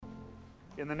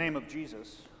In the name of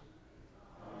Jesus.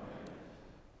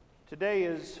 Today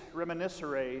is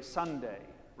Reminiscere Sunday.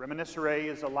 Reminiscere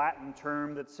is a Latin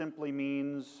term that simply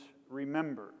means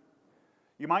remember.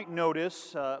 You might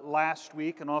notice last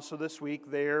week and also this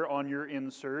week there on your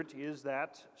insert is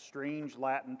that strange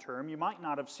Latin term. You might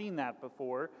not have seen that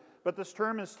before, but this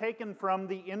term is taken from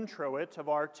the introit of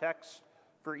our text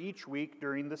for each week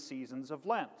during the seasons of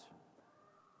Lent.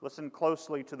 Listen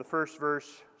closely to the first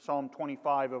verse, Psalm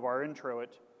 25 of our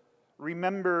introit.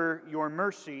 Remember your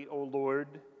mercy, O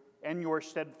Lord, and your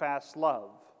steadfast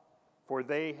love, for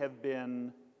they have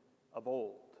been of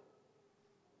old.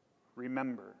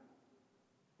 Remember.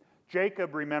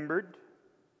 Jacob remembered.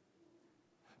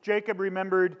 Jacob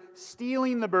remembered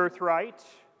stealing the birthright,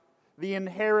 the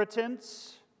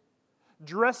inheritance,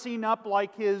 dressing up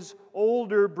like his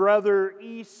older brother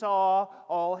Esau,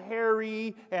 all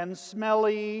hairy and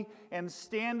smelly, and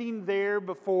standing there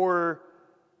before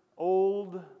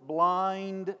old,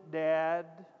 blind dad.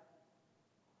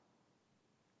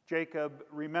 Jacob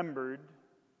remembered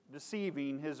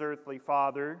deceiving his earthly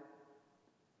father.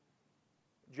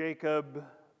 Jacob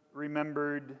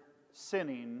remembered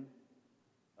sinning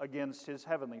against his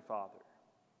heavenly Father.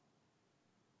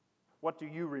 What do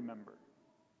you remember?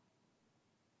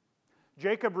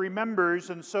 Jacob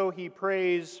remembers, and so he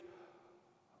prays,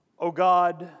 O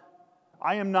God,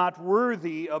 I am not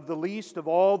worthy of the least of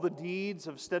all the deeds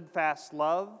of steadfast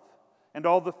love and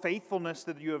all the faithfulness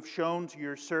that you have shown to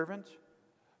your servant.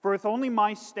 For with only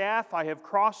my staff I have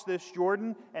crossed this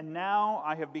Jordan, and now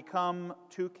I have become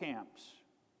two camps.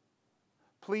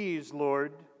 Please,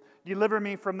 Lord, deliver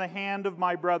me from the hand of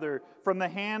my brother, from the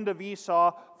hand of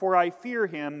Esau, for I fear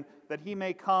him, that he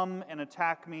may come and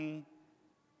attack me,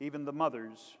 even the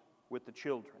mothers with the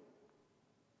children.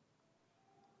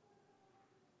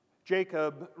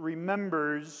 Jacob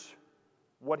remembers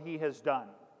what he has done.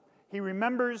 He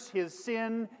remembers his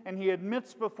sin, and he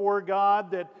admits before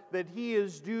God that he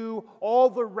is due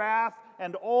all the wrath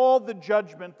and all the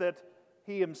judgment that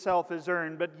he himself has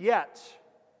earned. But yet,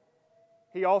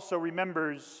 he also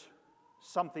remembers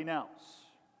something else.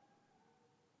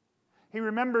 He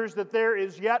remembers that there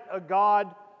is yet a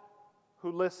God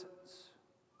who listens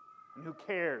and who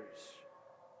cares.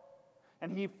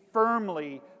 And he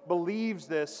firmly believes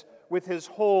this with his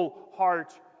whole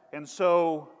heart, and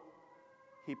so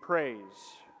he prays.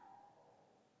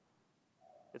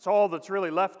 It's all that's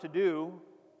really left to do.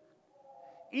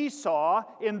 Esau,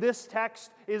 in this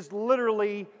text, is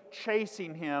literally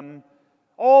chasing him.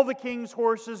 All the king's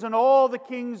horses and all the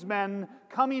king's men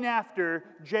coming after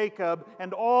Jacob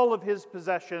and all of his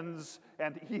possessions,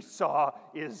 and Esau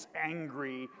is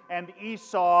angry, and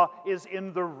Esau is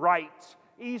in the right.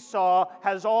 Esau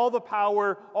has all the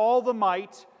power, all the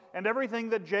might, and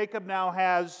everything that Jacob now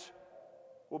has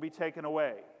will be taken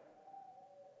away.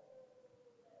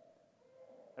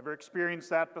 Ever experienced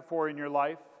that before in your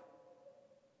life?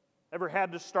 Ever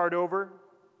had to start over?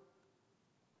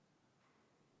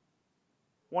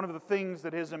 One of the things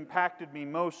that has impacted me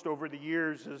most over the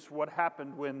years is what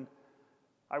happened when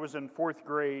I was in fourth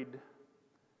grade.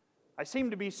 I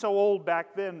seemed to be so old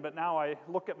back then, but now I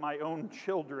look at my own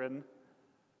children.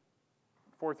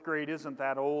 Fourth grade isn't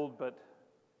that old, but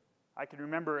I can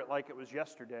remember it like it was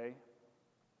yesterday.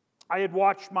 I had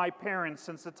watched my parents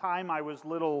since the time I was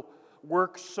little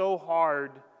work so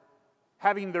hard,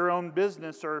 having their own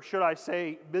business, or should I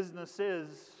say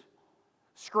businesses,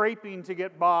 scraping to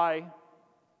get by.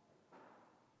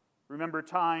 Remember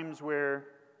times where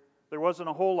there wasn't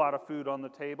a whole lot of food on the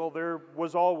table. There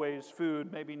was always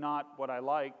food, maybe not what I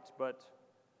liked, but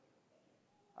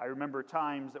I remember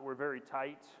times that were very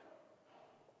tight.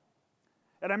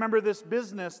 And I remember this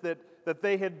business that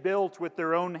they had built with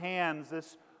their own hands,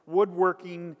 this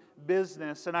woodworking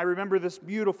business. And I remember this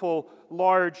beautiful,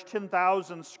 large,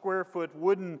 10,000 square foot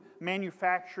wooden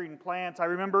manufacturing plant. I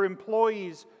remember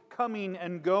employees coming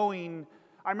and going.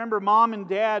 I remember Mom and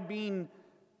Dad being,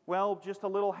 just a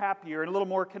little happier and a little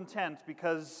more content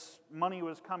because money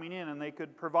was coming in and they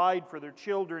could provide for their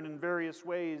children in various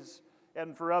ways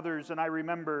and for others. And I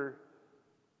remember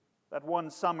that one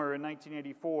summer in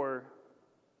 1984,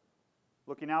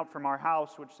 looking out from our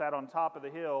house, which sat on top of the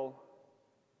hill,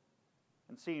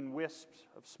 and seeing wisps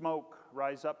of smoke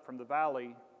rise up from the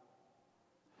valley.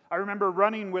 I remember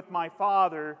running with my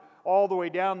father all the way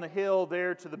down the hill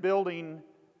there to the building,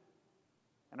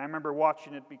 and I remember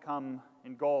watching it become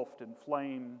engulfed in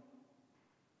flame.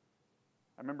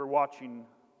 I remember watching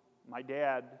my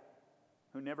dad,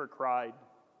 who never cried,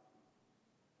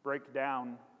 break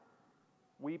down,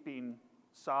 weeping,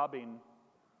 sobbing.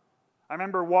 I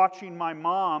remember watching my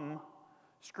mom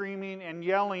screaming and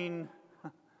yelling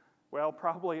Well,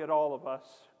 probably at all of us.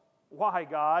 Why,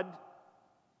 God?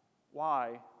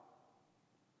 Why?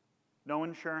 No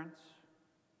insurance.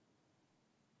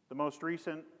 The most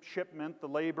recent shipment, the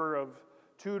labor of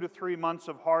 2 to 3 months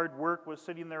of hard work, was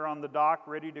sitting there on the dock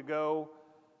ready to go.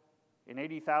 An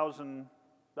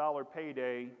 $80,000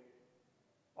 payday,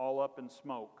 all up in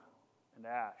smoke and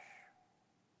ash.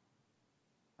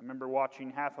 I remember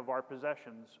watching half of our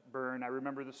possessions burn. I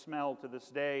remember the smell to this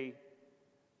day.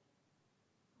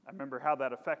 I remember how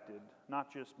that affected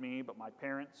not just me, but my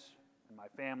parents and my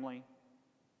family.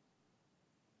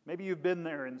 Maybe you've been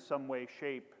there in some way,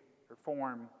 shape, or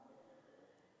form.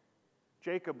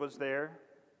 Jacob was there.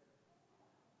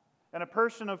 And a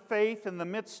person of faith in the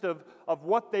midst of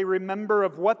what they remember,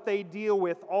 of what they deal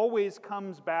with, always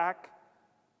comes back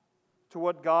to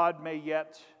what God may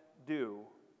yet do.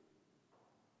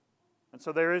 And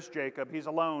so there is Jacob. He's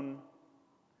alone.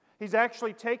 He's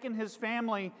actually taken his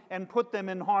family and put them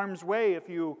in harm's way. If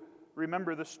you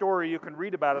remember the story, you can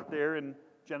read about it there in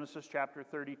Genesis chapter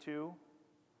 32.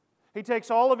 He takes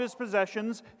all of his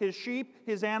possessions, his sheep,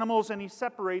 his animals, and he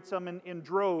separates them in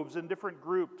droves, in different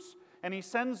groups. And he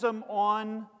sends them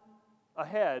on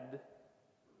ahead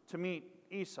to meet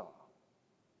Esau.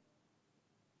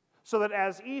 So that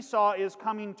as Esau is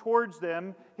coming towards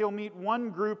them, he'll meet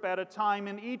one group at a time,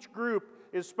 and each group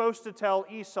is supposed to tell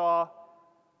Esau,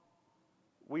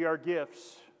 "We are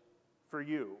gifts for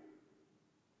you.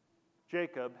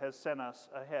 Jacob has sent us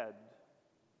ahead."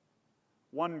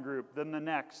 One group, then the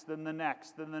next, then the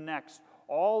next, then the next.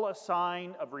 All a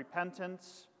sign of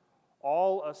repentance,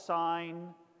 all a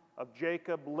sign of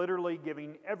Jacob literally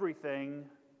giving everything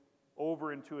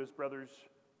over into his brother's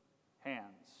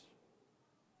hands.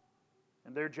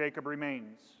 And there Jacob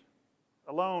remains,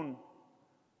 alone,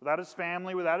 without his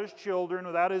family, without his children,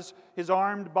 without his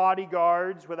armed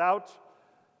bodyguards,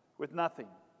 with nothing.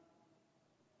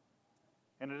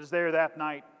 And it is there that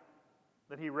night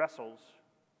that he wrestles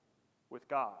with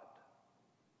God.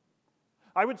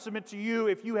 I would submit to you,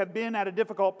 if you have been at a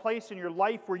difficult place in your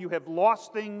life where you have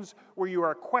lost things, where you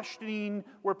are questioning,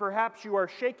 where perhaps you are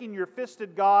shaking your fist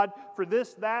at God for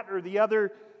this, that, or the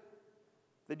other,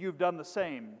 that you've done the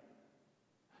same.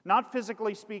 Not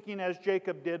physically speaking as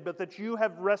Jacob did, but that you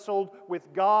have wrestled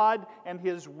with God and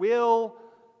His will,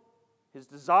 His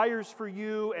desires for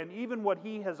you, and even what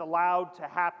He has allowed to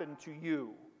happen to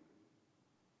you.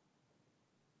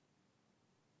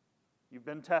 You've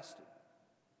been tested.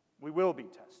 We will be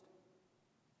tested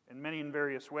in many and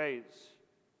various ways.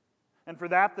 And for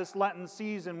that, this Lenten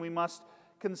season, we must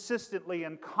consistently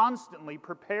and constantly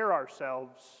prepare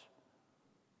ourselves,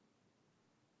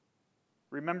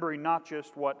 remembering not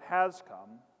just what has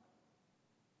come,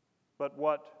 but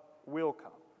what will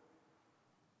come.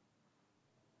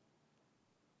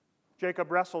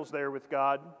 Jacob wrestles there with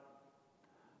God.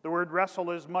 The word wrestle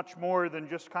is much more than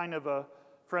just kind of a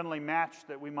friendly match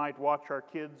that we might watch our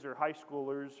kids or high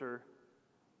schoolers or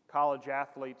college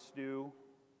athletes do.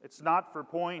 It's not for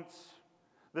points.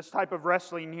 This type of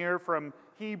wrestling here from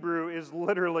Hebrew is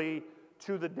literally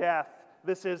to the death.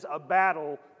 This is a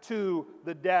battle to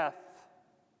the death.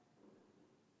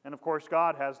 And of course,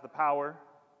 God has the power.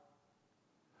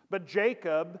 But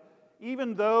Jacob,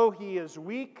 even though he is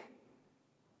weak,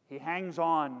 he hangs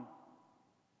on.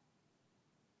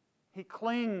 He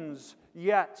clings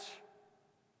yet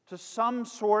to some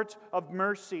sort of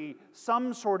mercy,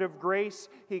 some sort of grace.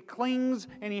 He clings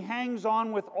and he hangs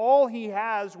on with all he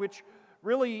has, which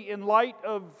really, in light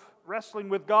of wrestling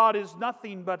with God, is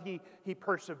nothing, but he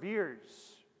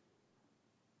perseveres.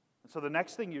 And so the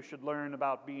next thing you should learn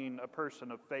about being a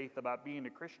person of faith, about being a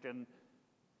Christian,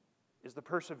 is the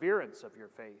perseverance of your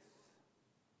faith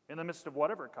in the midst of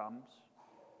whatever comes.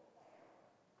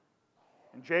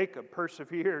 And Jacob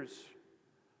perseveres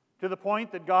to the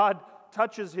point that God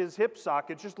touches his hip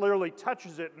socket, just literally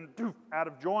touches it and doof, out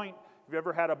of joint. If you've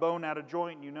ever had a bone out of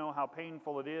joint, you know how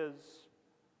painful it is.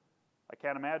 I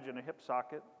can't imagine a hip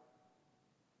socket.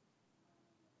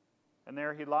 And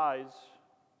there he lies,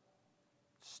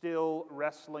 still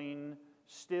wrestling,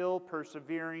 still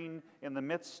persevering in the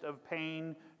midst of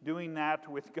pain, doing that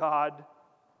with God.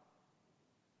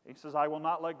 He says, "I will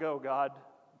not let go, God,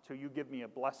 until you give me a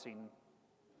blessing.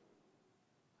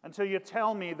 Until you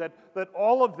tell me that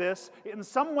all of this, in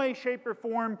some way, shape, or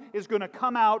form, is going to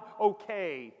come out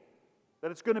okay.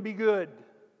 That it's going to be good."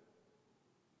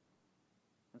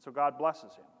 And so God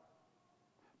blesses him.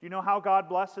 Do you know how God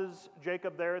blesses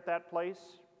Jacob there at that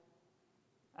place?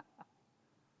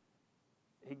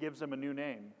 He gives him a new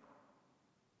name.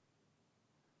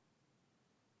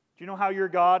 Do you know how your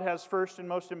God has first and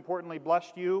most importantly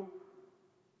blessed you?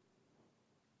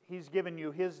 He's given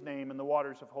you His name in the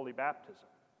waters of holy baptism.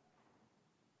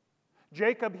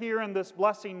 Jacob here in this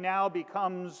blessing now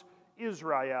becomes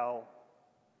Israel.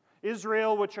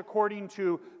 Israel, which according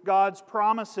to God's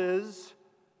promises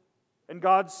and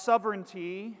God's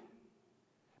sovereignty,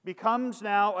 becomes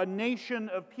now a nation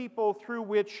of people through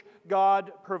which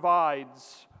God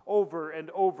provides over and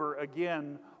over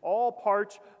again, all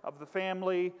part of the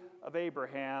family of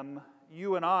Abraham.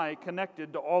 You and I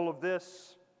connected to all of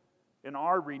this in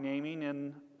our renaming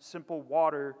in simple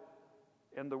water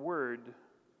and the Word.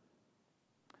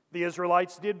 The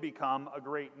Israelites did become a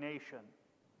great nation.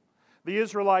 The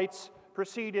Israelites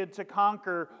proceeded to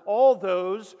conquer all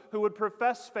those who would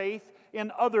profess faith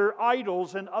in other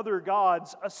idols and other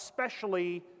gods,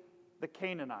 especially the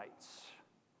Canaanites.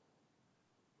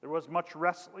 There was much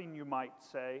wrestling, you might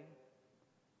say.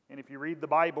 And if you read the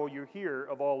Bible, you hear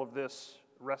of all of this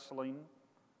wrestling,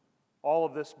 all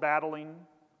of this battling,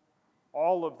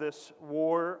 all of this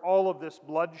war, all of this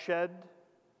bloodshed,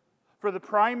 for the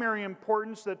primary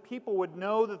importance that people would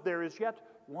know that there is yet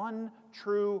one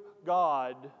true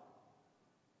God,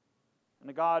 and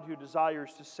a God who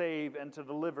desires to save and to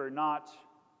deliver, not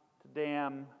to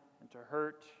damn and to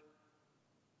hurt.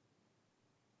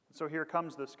 And so here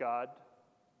comes this God.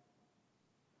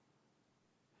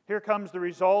 Here comes the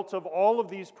result of all of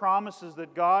these promises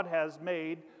that God has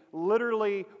made,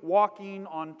 literally walking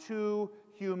on two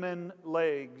human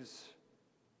legs.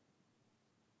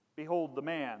 Behold the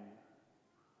man,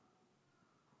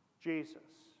 Jesus.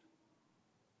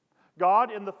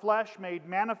 God in the flesh made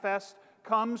manifest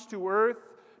comes to earth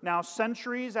now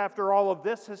centuries after all of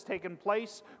this has taken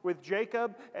place with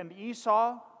Jacob and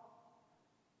Esau.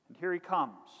 And here he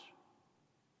comes.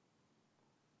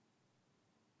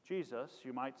 Jesus,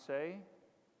 you might say,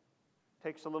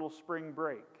 takes a little spring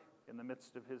break in the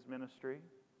midst of his ministry.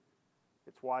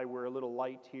 It's why we're a little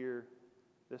light here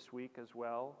this week as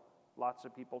well. Lots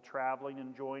of people traveling,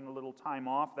 enjoying a little time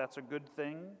off. That's a good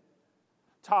thing.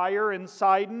 Tyre and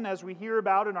Sidon, as we hear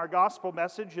about in our gospel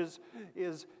message,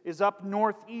 is up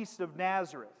northeast of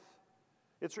Nazareth.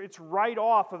 It's right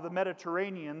off of the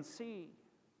Mediterranean Sea.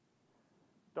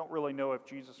 Don't really know if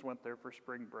Jesus went there for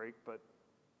spring break, but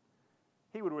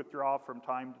he would withdraw from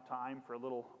time to time for a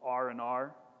little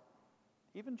R&R.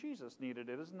 Even Jesus needed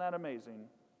it. Isn't that amazing?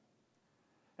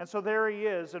 And so there he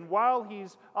is, and while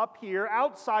he's up here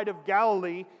outside of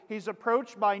Galilee, he's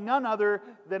approached by none other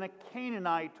than a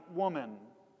Canaanite woman.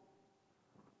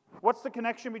 What's the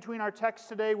connection between our text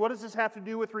today? What does this have to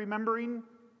do with remembering?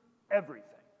 Everything.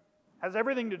 Has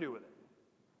everything to do with it.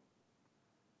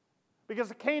 Because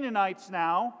the Canaanites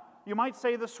now, you might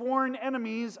say the sworn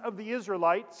enemies of the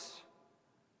Israelites,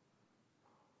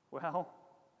 well,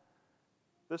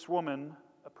 this woman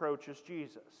approaches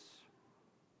Jesus.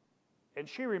 And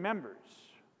she remembers.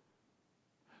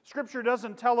 Scripture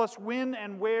doesn't tell us when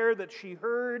and where that she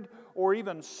heard or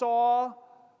even saw,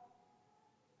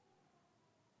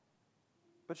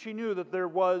 but she knew that there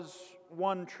was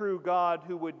one true God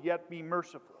who would yet be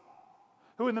merciful,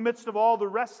 who in the midst of all the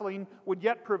wrestling would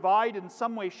yet provide in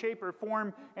some way, shape, or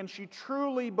form, and she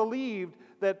truly believed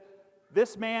that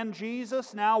this man,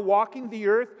 Jesus, now walking the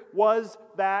earth, was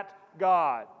that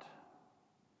God.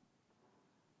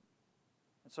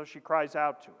 And so she cries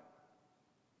out to him.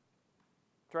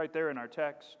 It's right there in our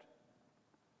text.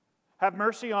 Have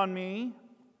mercy on me.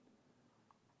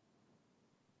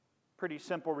 Pretty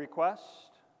simple request.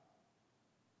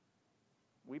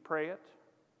 We pray it.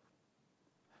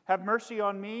 Have mercy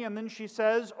on me. And then she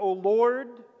says, O Lord,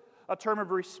 a term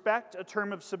of respect, a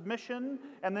term of submission.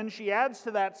 And then she adds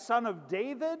to that, son of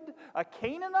David, a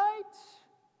Canaanite?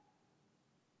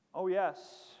 Oh yes.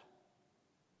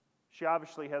 She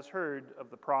obviously has heard of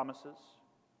the promises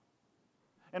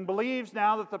and believes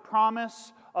now that the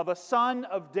promise of a son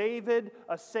of David,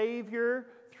 a Savior,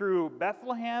 through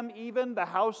Bethlehem, even the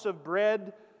house of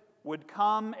bread, would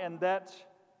come and that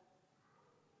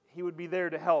he would be there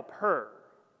to help her,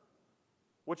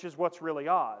 which is what's really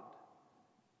odd,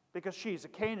 because she's a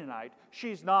Canaanite.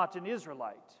 She's not an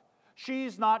Israelite.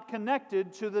 She's not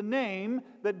connected to the name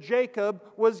that Jacob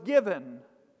was given.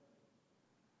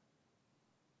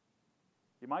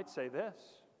 You might say this.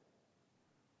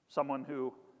 Someone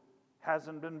who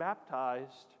hasn't been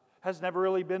baptized, has never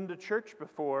really been to church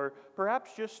before,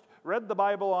 perhaps just read the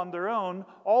Bible on their own,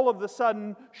 all of a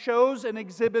sudden shows and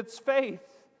exhibits faith.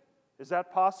 Is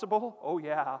that possible? Oh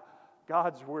yeah,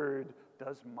 God's Word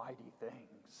does mighty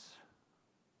things.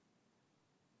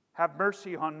 Have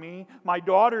mercy on me. My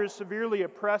daughter is severely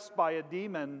oppressed by a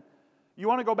demon. You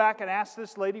want to go back and ask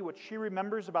this lady what she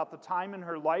remembers about the time in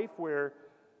her life where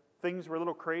things were a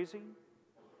little crazy?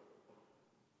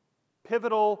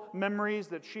 Pivotal memories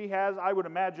that she has, I would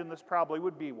imagine this probably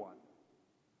would be one.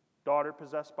 Daughter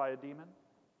possessed by a demon.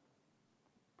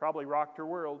 Probably rocked her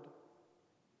world.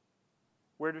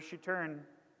 Where does she turn?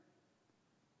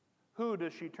 Who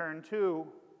does she turn to?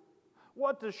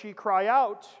 What does she cry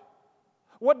out?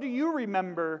 What do you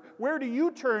remember? Where do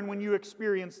you turn when you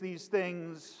experience these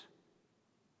things?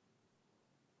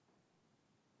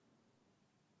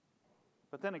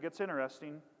 But then it gets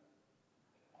interesting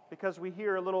because we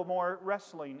hear a little more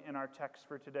wrestling in our text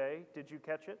for today. Did you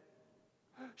catch it?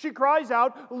 She cries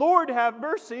out, "Lord, have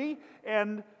mercy."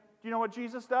 And do you know what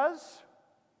Jesus does?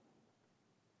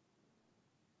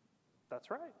 That's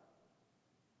right.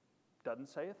 Doesn't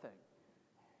say a thing.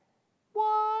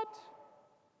 What?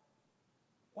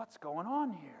 What's going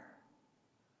on here?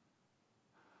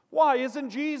 Why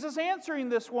isn't Jesus answering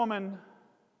this woman?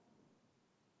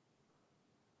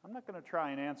 I'm not going to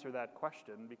try and answer that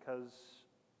question because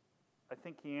I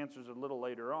think he answers a little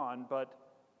later on, but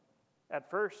at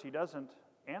first he doesn't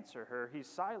answer her. He's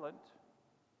silent.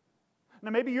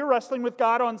 Now maybe you're wrestling with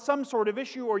God on some sort of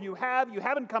issue, or you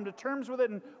haven't come to terms with it,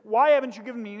 and why haven't you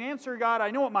given me an answer, God?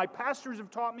 I know what my pastors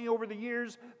have taught me over the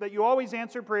years, that you always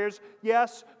answer prayers,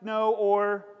 yes, no,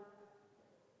 or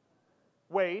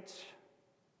wait.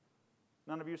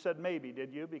 None of you said maybe,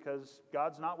 did you? Because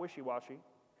God's not wishy-washy.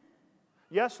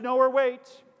 Yes, no, or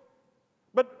wait.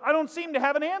 But I don't seem to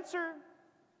have an answer.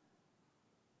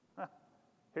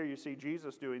 Here you see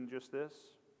Jesus doing just this.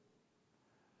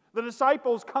 The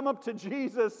disciples come up to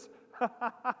Jesus.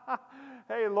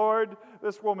 Hey, Lord,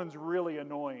 this woman's really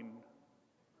annoying.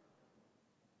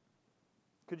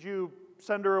 Could you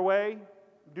send her away?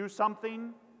 Do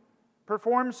something?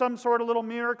 Perform some sort of little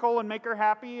miracle and make her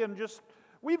happy and just...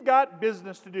 We've got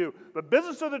business to do. The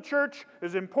business of the church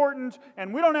is important,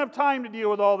 and we don't have time to deal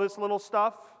with all this little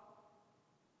stuff.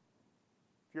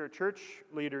 If you're a church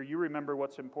leader, you remember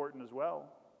what's important as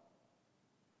well.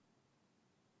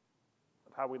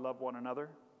 Of how we love one another.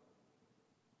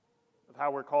 Of how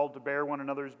we're called to bear one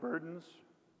another's burdens.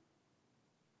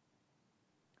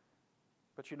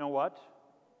 But you know what?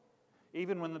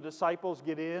 Even when the disciples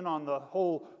get in on the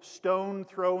whole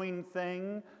stone-throwing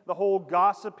thing, the whole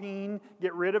gossiping,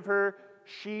 get rid of her,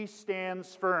 she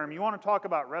stands firm. You want to talk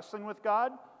about wrestling with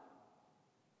God?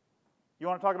 You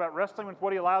want to talk about wrestling with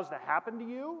what He allows to happen to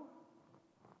you?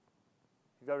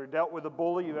 You've ever dealt with a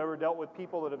bully, you've ever dealt with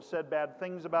people that have said bad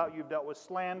things about you, you've dealt with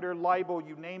slander, libel,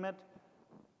 you name it,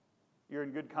 you're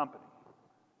in good company.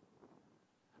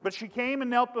 But she came and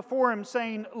knelt before Him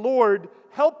saying, "Lord,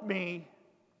 help me."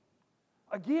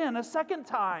 Again, a second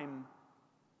time.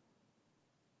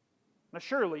 Now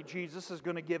surely Jesus is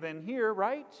going to give in here,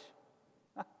 right?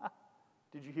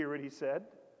 Did you hear what He said?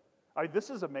 This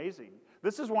is amazing.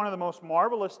 This is one of the most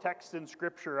marvelous texts in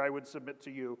Scripture, I would submit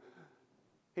to you.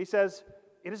 He says,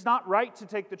 "It is not right to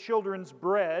take the children's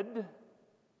bread,"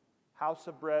 house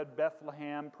of bread,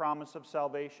 Bethlehem, promise of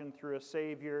salvation through a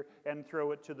Savior, "and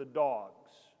throw it to the dogs."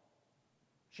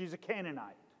 She's a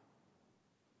Canaanite.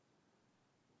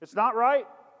 It's not right.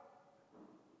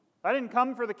 I didn't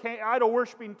come for the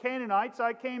idol-worshiping Canaanites.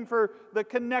 I came for the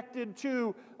connected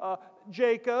to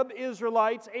Jacob,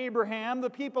 Israelites, Abraham, the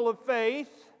people of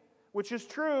faith, which is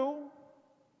true.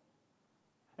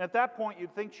 And at that point,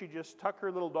 you'd think she'd just tuck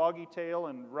her little doggy tail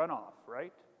and run off,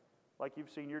 right? Like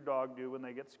you've seen your dog do when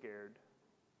they get scared.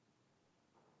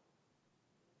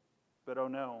 But oh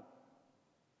no.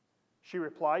 She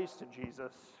replies to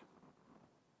Jesus,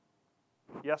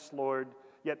 "Yes, Lord,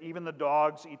 yet even the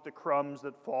dogs eat the crumbs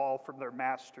that fall from their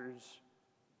master's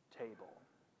table."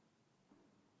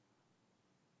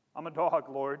 I'm a dog,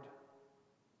 Lord.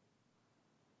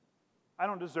 I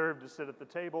don't deserve to sit at the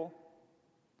table.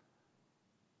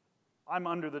 I'm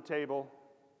under the table,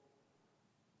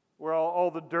 where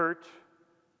all the dirt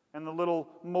and the little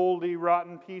moldy,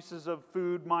 rotten pieces of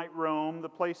food might roam, the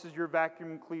places your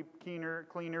vacuum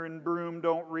cleaner and broom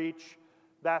don't reach.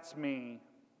 That's me.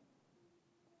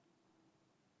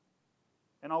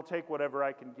 And I'll take whatever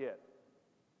I can get.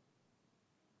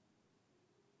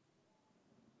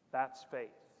 That's faith.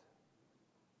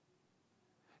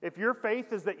 If your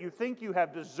faith is that you think you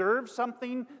have deserved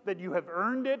something, that you have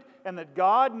earned it, and that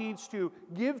God needs to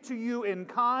give to you in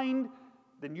kind,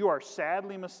 then you are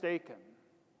sadly mistaken.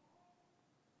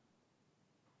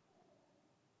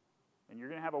 And you're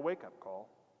going to have a wake-up call.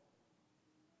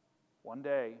 One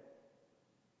day,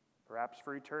 perhaps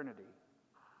for eternity.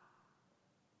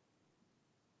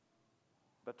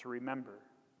 But to remember,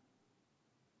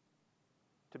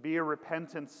 to be a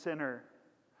repentant sinner,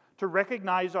 to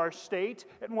recognize our state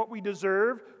and what we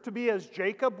deserve, to be as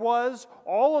Jacob was,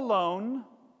 all alone,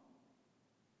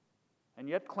 and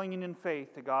yet clinging in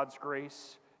faith to God's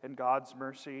grace and God's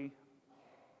mercy.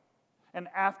 And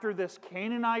after this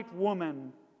Canaanite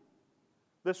woman,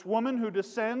 this woman who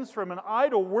descends from an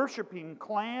idol-worshiping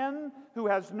clan, who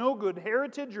has no good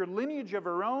heritage or lineage of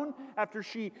her own, after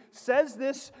she says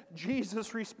this,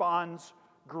 Jesus responds,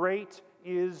 "Great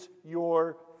is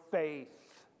your faith."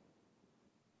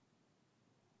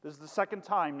 This is the second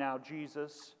time now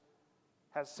Jesus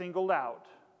has singled out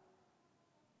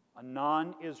a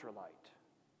non-Israelite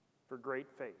for great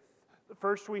faith. The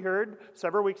first we heard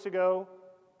several weeks ago,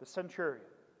 the centurion.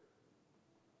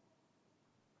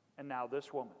 And now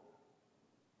this woman.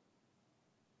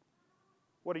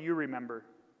 What do you remember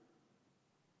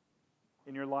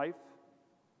in your life?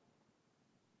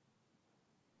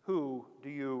 Who do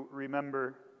you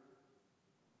remember?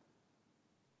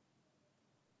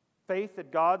 Faith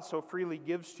that God so freely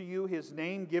gives to you, His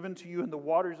name given to you in the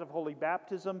waters of holy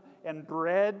baptism, and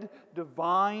bread,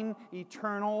 divine,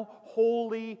 eternal,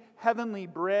 holy, heavenly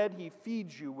bread He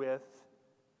feeds you with.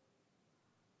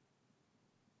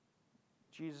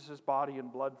 Jesus' body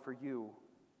and blood for you.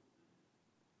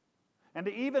 And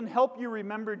to even help you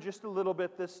remember just a little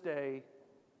bit this day,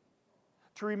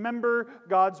 to remember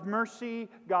God's mercy,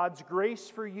 God's grace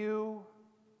for you,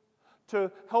 to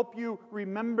help you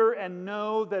remember and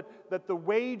know that the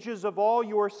wages of all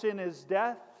your sin is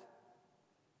death,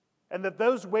 and that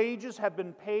those wages have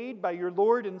been paid by your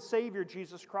Lord and Savior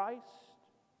Jesus Christ.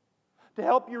 To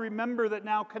help you remember that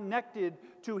now connected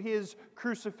to His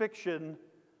crucifixion,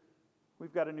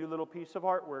 we've got a new little piece of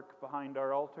artwork behind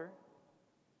our altar.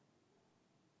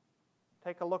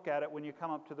 Take a look at it when you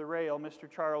come up to the rail. Mr.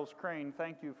 Charles Crane,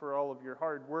 thank you for all of your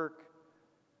hard work.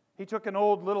 He took an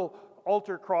old little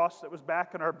altar cross that was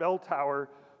back in our bell tower,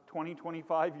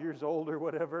 25 years old or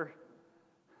whatever,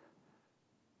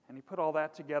 and he put all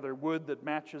that together, wood that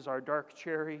matches our dark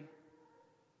cherry,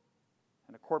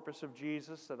 and a corpus of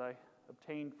Jesus that I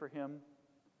obtained for him.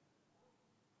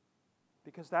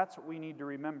 Because that's what we need to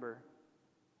remember,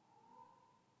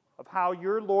 of how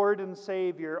your Lord and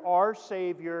Savior, our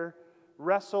Savior,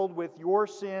 wrestled with your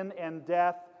sin and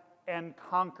death and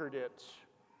conquered it.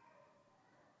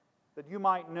 That you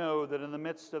might know that in the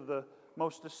midst of the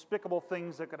most despicable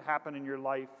things that could happen in your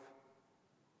life,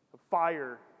 of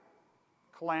fire,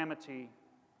 calamity,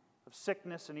 of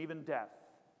sickness, and even death,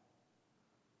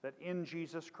 that in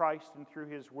Jesus Christ and through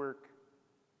His work,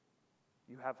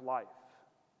 you have life.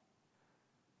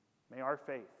 May our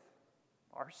faith,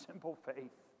 our simple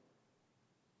faith,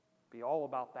 be all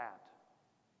about that.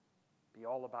 Be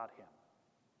all about Him.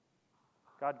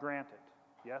 God grant it,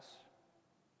 yes,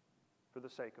 for the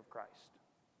sake of Christ.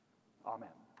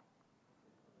 Amen.